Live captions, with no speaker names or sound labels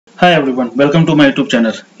Hi everyone, welcome to my YouTube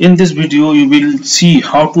channel. In this video, you will see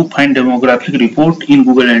how to find demographic report in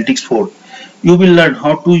Google Analytics 4. You will learn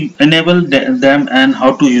how to enable them and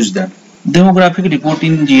how to use them. Demographic report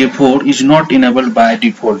in GA4 is not enabled by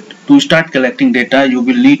default. To start collecting data, you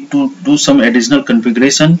will need to do some additional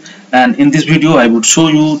configuration, and in this video, I would show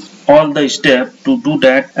you all the steps to do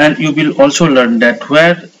that, and you will also learn that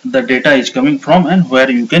where the data is coming from and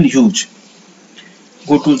where you can use.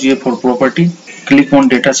 Go to GA4 property, click on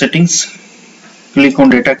data settings, click on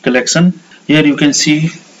data collection. Here you can see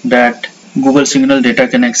that Google Signal data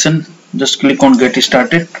connection. Just click on get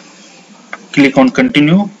started, click on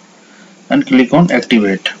continue and click on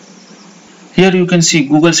activate. Here you can see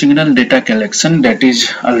Google Signal data collection that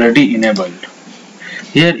is already enabled.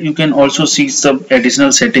 Here you can also see some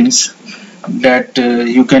additional settings that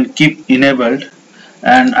you can keep enabled,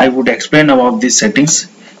 and I would explain about these settings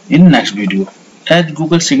in next video. As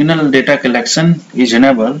Google Signal data collection is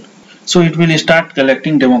enabled, so it will start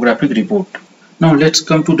collecting demographic report. Now let's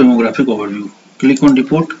come to demographic overview. Click on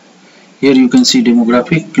report. Here you can see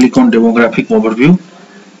demographic. Click on demographic overview.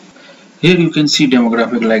 Here you can see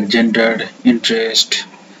demographic like gender, interest,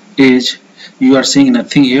 age. You are seeing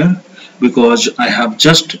nothing here because I have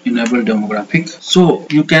just enabled demographic. So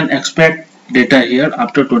you can expect data here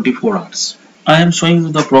after 24 hours. I am showing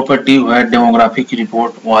you the property where demographic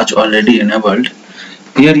report was already enabled.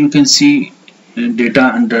 Here you can see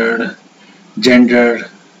data under gender,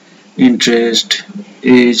 interest,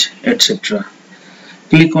 age, etc.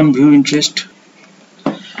 Click on view interest.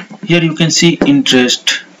 Here you can see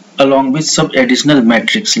interest along with some additional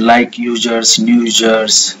metrics like users, new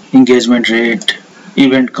users, engagement rate,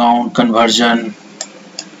 event count, conversion.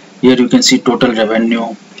 Here you can see total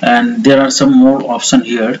revenue, and there are some more options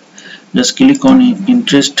here. Just click on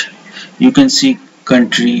interest. You can see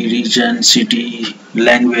country, region, city,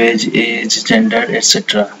 language, age, gender,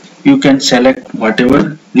 etc. You can select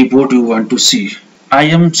whatever report you want to see. I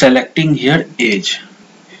am selecting here age.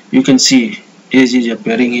 You can see age is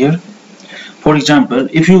appearing here. For example,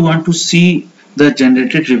 if you want to see the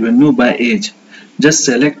generated revenue by age, just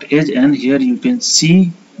select age, and here you can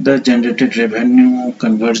see the generated revenue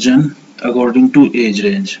conversion according to age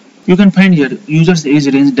range. You can find here users age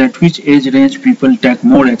range, that which age range people take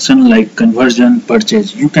more action like conversion,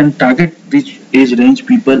 purchase. You can target which age range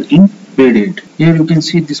people in paid ad. Here you can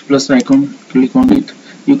see this plus icon, click on it.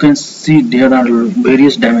 You can see there are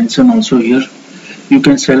various dimensions also here. You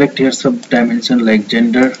can select here sub dimension like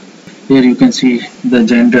gender. Here you can see the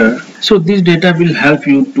gender. So this data will help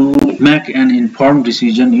you to make an informed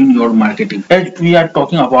decision in your marketing. As we are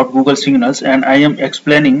talking about Google Signals, and I am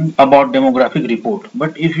explaining about demographic report.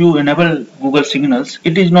 But if you enable Google Signals,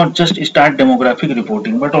 it is not just start demographic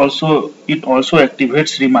reporting, but it also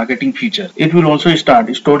activates remarketing feature. It will also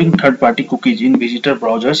start storing third-party cookies in visitor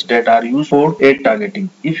browsers that are used for ad targeting.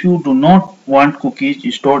 If you do not want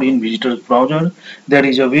cookies stored in visitor's browser, there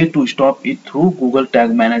is a way to stop it through Google Tag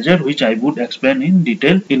Manager, which I would explain in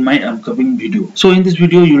detail in my upcoming video. So in this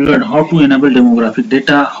video you learn how to enable demographic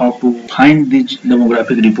data, how to find this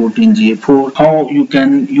demographic report in GA4, how you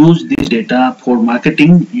can use this data for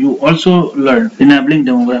marketing. You also learn enabling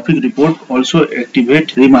demographic report also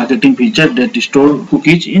activate remarketing feature that store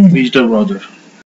cookies in visitor browser.